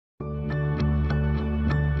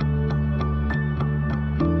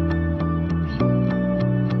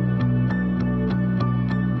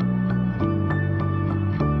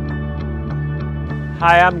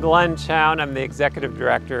Hi, I'm Glenn Chown. I'm the Executive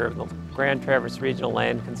Director of the Grand Traverse Regional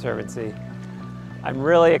Land Conservancy. I'm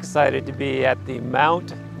really excited to be at the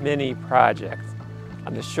Mount Minnie project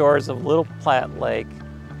on the shores of Little Platte Lake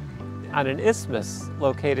on an isthmus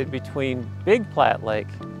located between Big Platte Lake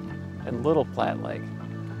and Little Platte Lake.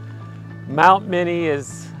 Mount Minnie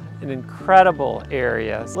is an incredible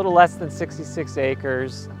area. It's a little less than 66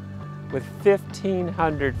 acres with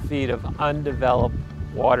 1,500 feet of undeveloped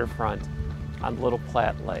waterfront on Little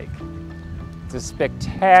Platte Lake. It's a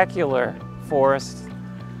spectacular forest,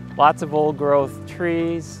 lots of old growth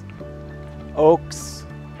trees, oaks,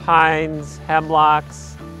 pines,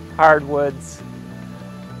 hemlocks, hardwoods,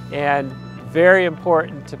 and very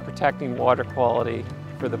important to protecting water quality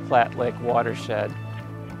for the Platte Lake watershed.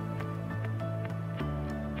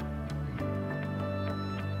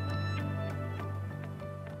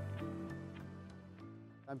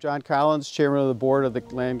 I'm John Collins, Chairman of the Board of the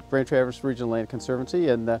Grand Traverse Regional Land Conservancy,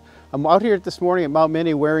 and I'm out here this morning at Mount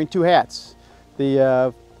Minnie wearing two hats.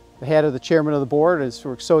 The hat of the Chairman of the Board is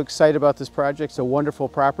we're so excited about this project. It's a wonderful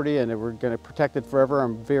property and we're going to protect it forever.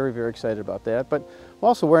 I'm very, very excited about that. But I'm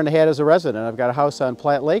also wearing the hat as a resident. I've got a house on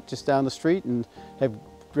Platte Lake just down the street and have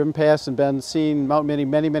driven past and been seeing Mount Minnie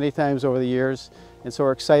many, many times over the years. And so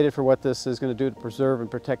we're excited for what this is going to do to preserve and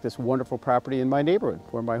protect this wonderful property in my neighborhood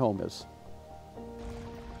where my home is.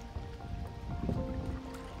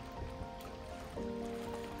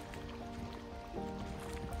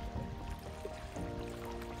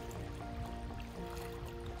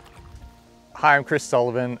 Hi, I'm Chris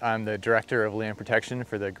Sullivan. I'm the Director of Land Protection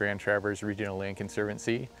for the Grand Traverse Regional Land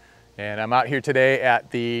Conservancy. And I'm out here today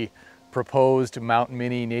at the proposed Mount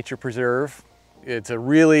Minnie Nature Preserve. It's a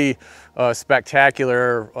really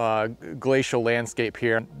spectacular glacial landscape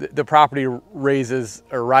here. The property rises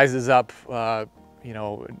up about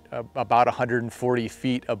 140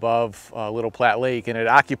 feet above Little Platte Lake, and it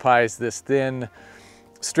occupies this thin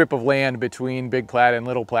strip of land between Big Platte and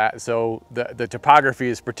Little Platte. So the topography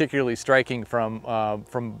is particularly striking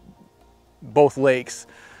from both lakes.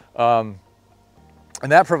 And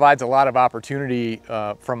that provides a lot of opportunity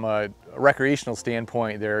from a recreational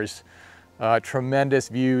standpoint. There's tremendous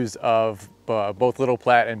views of both Little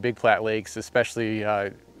Platte and Big Platte lakes, especially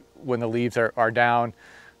when the leaves are down.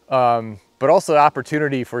 But also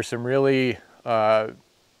opportunity for some really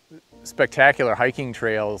spectacular hiking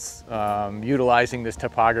trails, utilizing this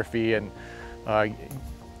topography and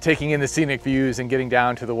taking in the scenic views and getting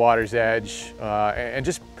down to the water's edge, and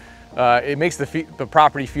just it makes the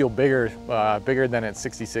property feel bigger than its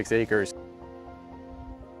 66 acres.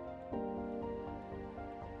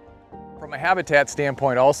 From a habitat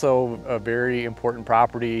standpoint, also a very important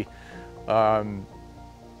property.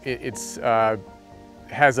 It's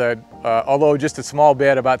has although just a small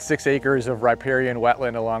bit, about 6 acres of riparian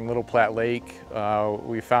wetland along Little Platte Lake.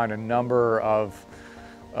 We found a number of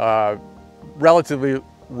relatively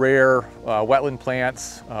rare wetland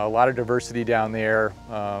plants, a lot of diversity down there,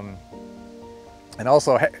 and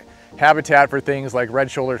also habitat for things like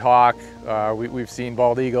red-shouldered hawk. We've seen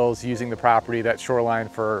bald eagles using the property, that shoreline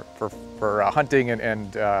for hunting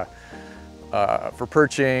and for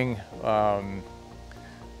perching.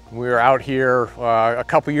 We were out here a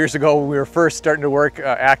couple years ago when we were first starting to work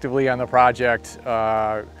actively on the project.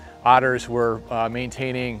 Otters were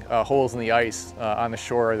maintaining holes in the ice on the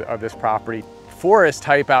shore of this property. Forest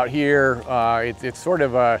type out here, it's sort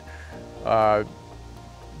of a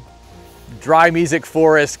dry mesic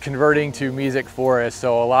forest converting to mesic forest.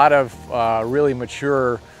 So a lot of really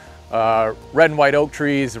mature red and white oak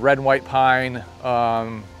trees, red and white pine,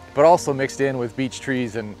 but also mixed in with beech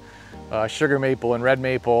trees and sugar maple and red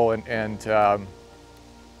maple and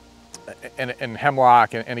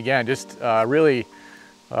hemlock, and again, just really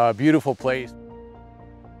beautiful place.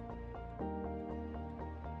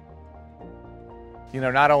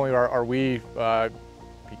 Not only are we,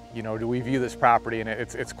 do we view this property and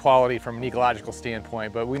its quality from an ecological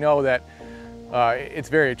standpoint, but we know that it's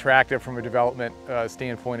very attractive from a development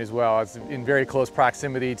standpoint as well. It's in very close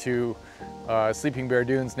proximity to Sleeping Bear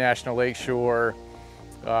Dunes National Lakeshore.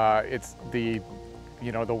 It's the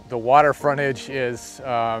water frontage is,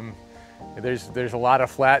 there's a lot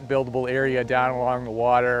of flat buildable area down along the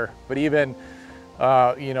water, but even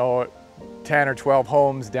 10 or 12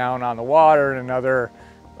 homes down on the water and another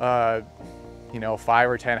 5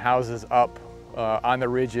 or 10 houses up on the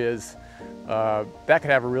ridges, that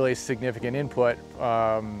could have a really significant input,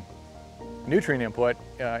 nutrient input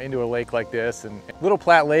into a lake like this. And Little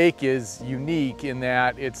Platte Lake is unique in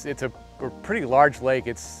that it's a pretty large lake.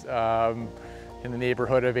 It's in the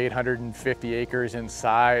neighborhood of 850 acres in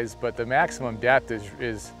size, but the maximum depth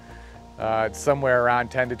is somewhere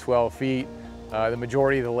around 10 to 12 feet. The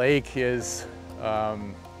majority of the lake is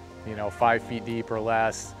 5 feet deep or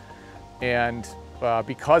less, and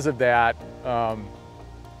because of that,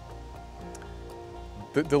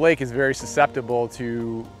 the lake is very susceptible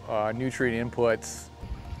to nutrient inputs.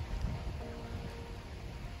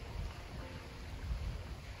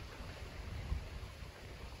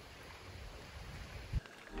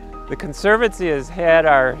 The Conservancy has had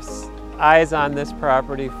our eyes on this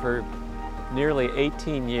property for nearly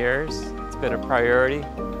 18 years. It's been a priority,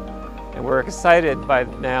 and we're excited by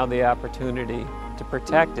now the opportunity to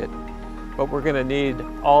protect it. But we're going to need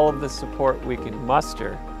all of the support we can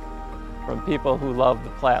muster from people who love the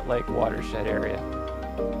Platte Lake watershed area.